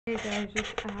Hey guys,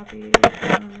 it's Abby,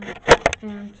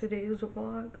 and today's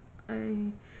vlog.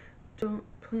 I don't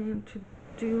plan to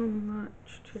do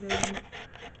much today.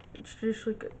 It's just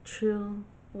like a chill,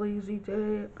 lazy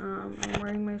day. I'm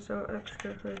wearing my So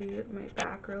Extra hoodie. My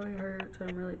back really hurts.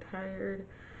 I'm really tired.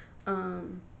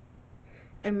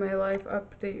 In my life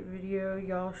update video,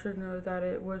 y'all should know that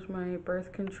it was my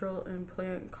birth control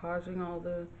implant causing all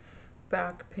the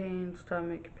back pain,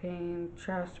 stomach pain,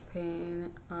 chest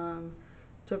pain,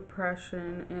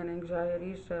 depression and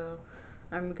anxiety, so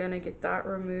I'm gonna get that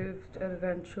removed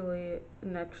eventually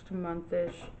next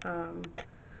month-ish.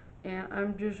 And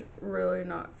I'm just really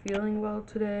not feeling well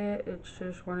today. It's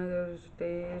just one of those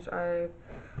days. I've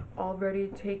already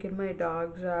taken my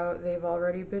dogs out. They've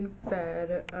already been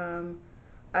fed.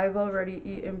 I've already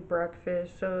eaten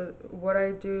breakfast. So what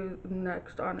I do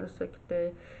next on a sick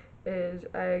day is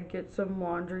I get some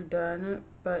laundry done,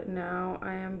 but now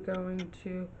I am going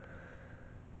to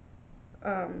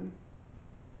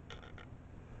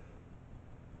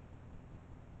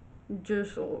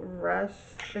just rest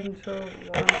until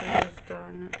laundry is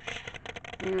done.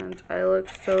 And I look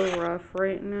so rough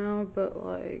right now, but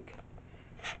like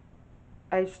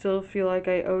I still feel like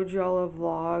I owed y'all a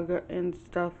vlog and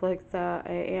stuff like that.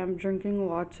 I am drinking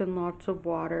lots and lots of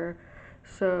water.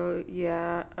 So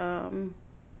yeah,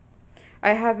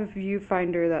 I have a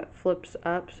viewfinder that flips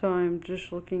up, so I'm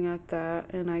just looking at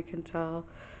that and I can tell.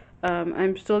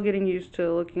 I'm still getting used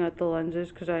to looking at the lenses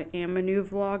because I am a new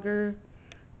vlogger.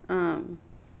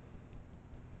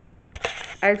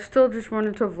 I still just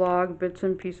wanted to vlog bits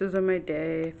and pieces of my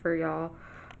day for y'all.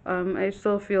 I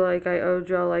still feel like I owed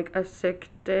y'all like a sick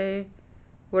day,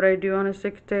 what I do on a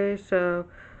sick day. So,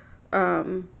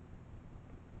 on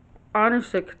a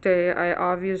sick day, I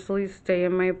obviously stay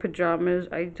in my pajamas.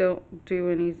 I don't do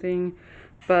anything,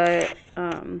 but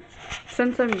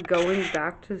since I'm going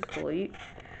back to sleep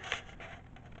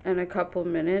in a couple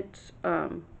minutes,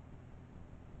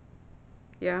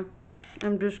 yeah,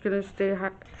 I'm just gonna stay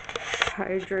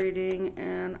hydrating,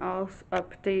 and I'll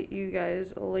update you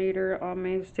guys later on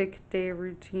my sick day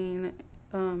routine.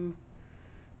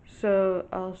 So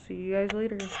I'll see you guys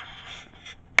later.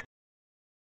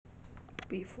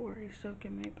 Before I soak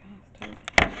in my bathtub,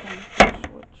 I'm gonna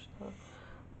switch the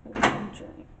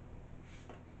laundry.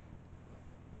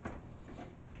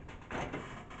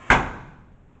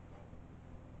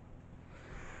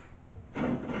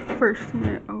 First thing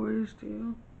I always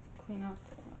do, clean out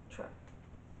the truck.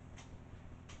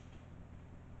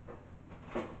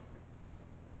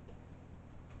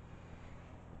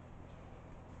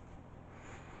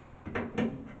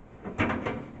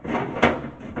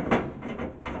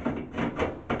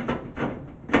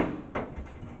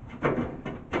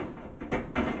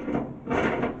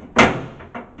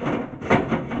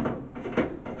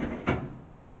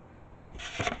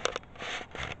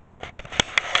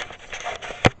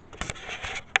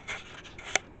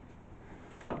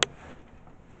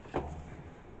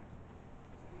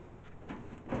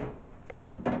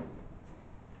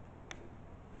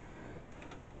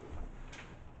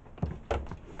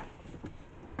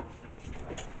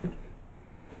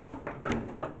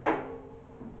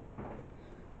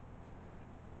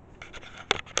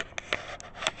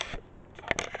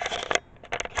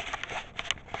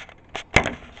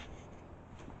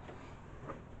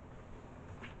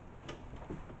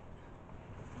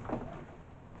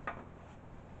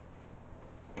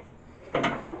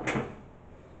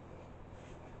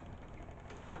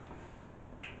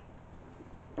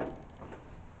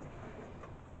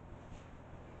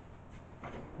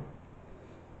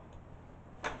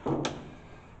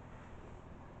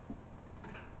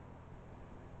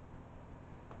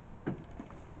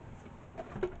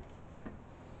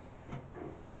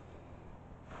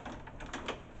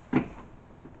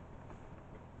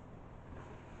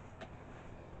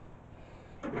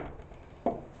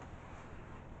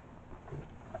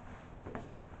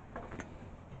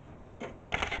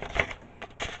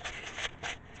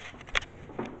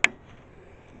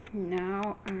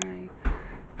 Now I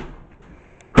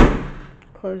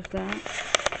close that.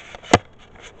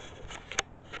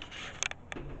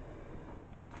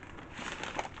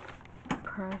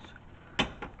 Press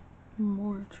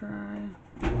more dry.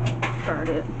 Start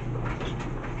it.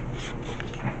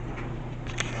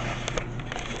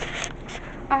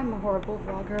 I'm a horrible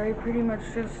vlogger. I pretty much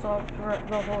just slept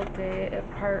the whole day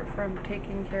apart from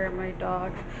taking care of my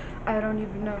dog. I don't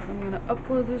even know if I'm going to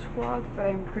upload this vlog, but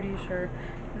I'm pretty sure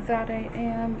that I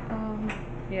am.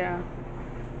 Yeah.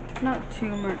 Not too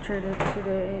much I did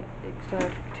today,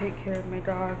 except take care of my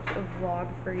dogs, a vlog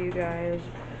for you guys,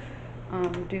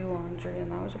 do laundry,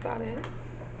 and that was about it.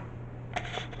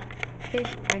 Okay,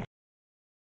 bye.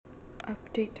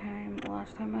 update time.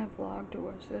 Last time I vlogged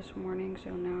was this morning,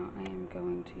 so now I am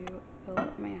going to fill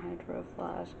up my hydro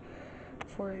flask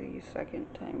for the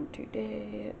second time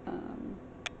today.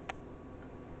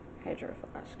 Hydro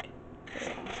flask. So,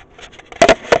 yeah.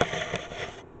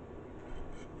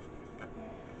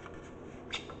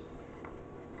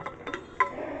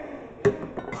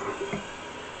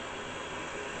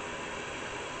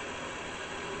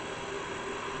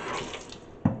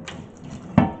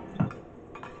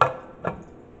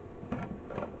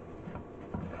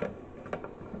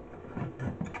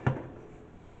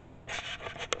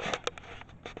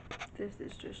 This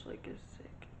is just like a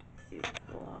sick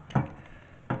vlog.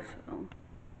 So,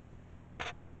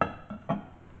 go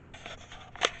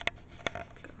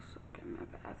soak in my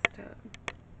bathtub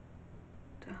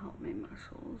to help my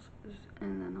muscles,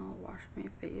 and then I'll wash my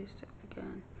face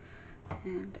again,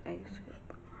 and I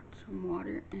sip on some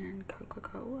water and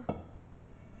Coca-Cola.